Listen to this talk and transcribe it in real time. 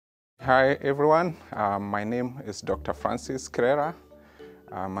Hi everyone, my name is Dr. Francis Kirera.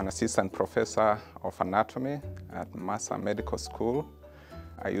 I'm an assistant professor of anatomy at Mercer Medical School.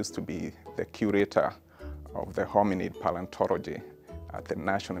 I used to be the curator of the hominid paleontology at the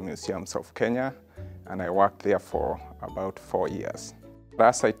National Museums of Kenya, and I worked there for about 4 years.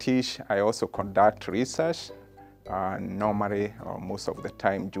 As I teach, I also conduct research. Normally, or most of the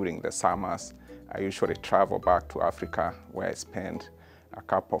time during the summers, I usually travel back to Africa, where I spend a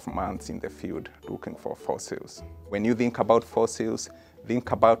couple of months in the field looking for fossils. When you think about fossils,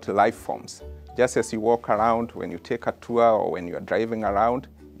 think about life forms. Just as you walk around, when you take a tour or when you're driving around,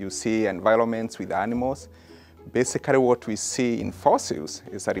 you see environments with animals. Basically what we see in fossils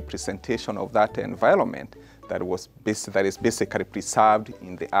is a representation of that environment that is basically preserved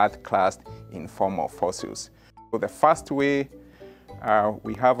in the earth crust in form of fossils. So the first way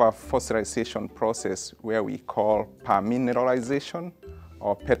we have a fossilization process where we call permineralization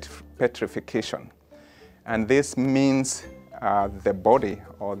or petrification. And this means the body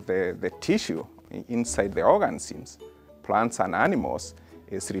or the tissue inside the organisms, plants and animals,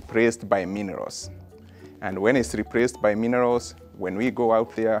 is replaced by minerals. And when it's replaced by minerals, when we go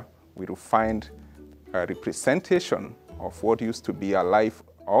out there, we will find a representation of what used to be a live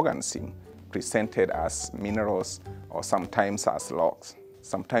organism presented as minerals or sometimes as logs.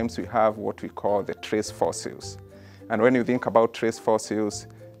 Sometimes we have what we call the trace fossils. And when you think about trace fossils,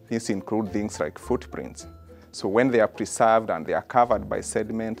 these include things like footprints. So when they are preserved and they are covered by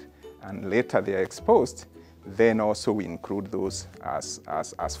sediment and later they are exposed, then also we include those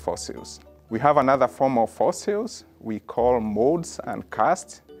as fossils. We have another form of fossils we call molds and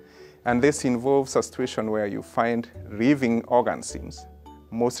casts. And this involves a situation where you find living organisms.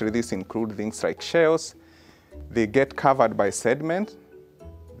 Mostly these include things like shells. They get covered by sediment.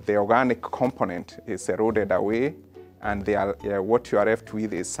 The organic component is eroded away, and what you are left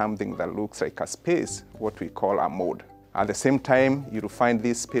with is something that looks like a space, what we call a mold. At the same time, you'll find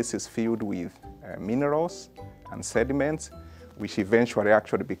these spaces filled with minerals and sediments, which eventually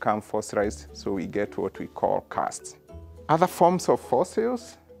actually become fossilized, so we get what we call casts. Other forms of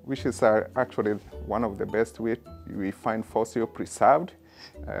fossils, which is actually one of the best ways we find fossil preserved,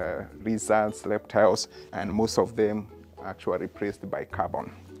 lizards, reptiles, and most of them actually replaced by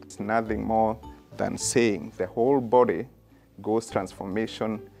carbon. It's nothing more than saying the whole body goes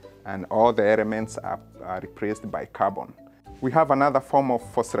transformation and all the elements are replaced by carbon. We have another form of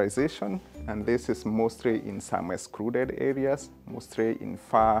fossilization, and this is mostly in some excluded areas, mostly in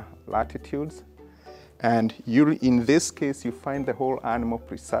far latitudes. And in this case, you find the whole animal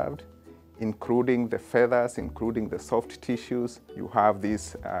preserved, including the feathers, including the soft tissues. You have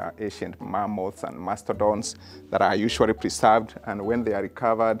these ancient mammoths and mastodons that are usually preserved, and when they are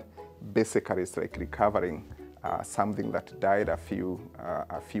recovered, basically it's like recovering something that died a few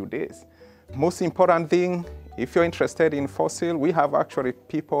days. Most important thing, if you're interested in fossil, we have actually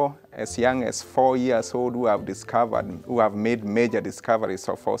people as young as 4 years old who have made major discoveries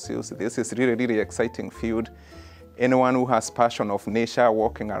of fossils. This is really exciting field. Anyone who has passion of nature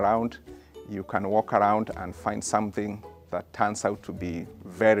walking around, you can walk around and find something that turns out to be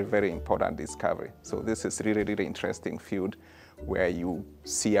very important discovery. So this is really interesting field where you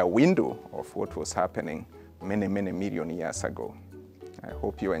see a window of what was happening many million years ago. I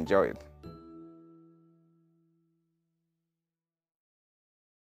hope you enjoy it.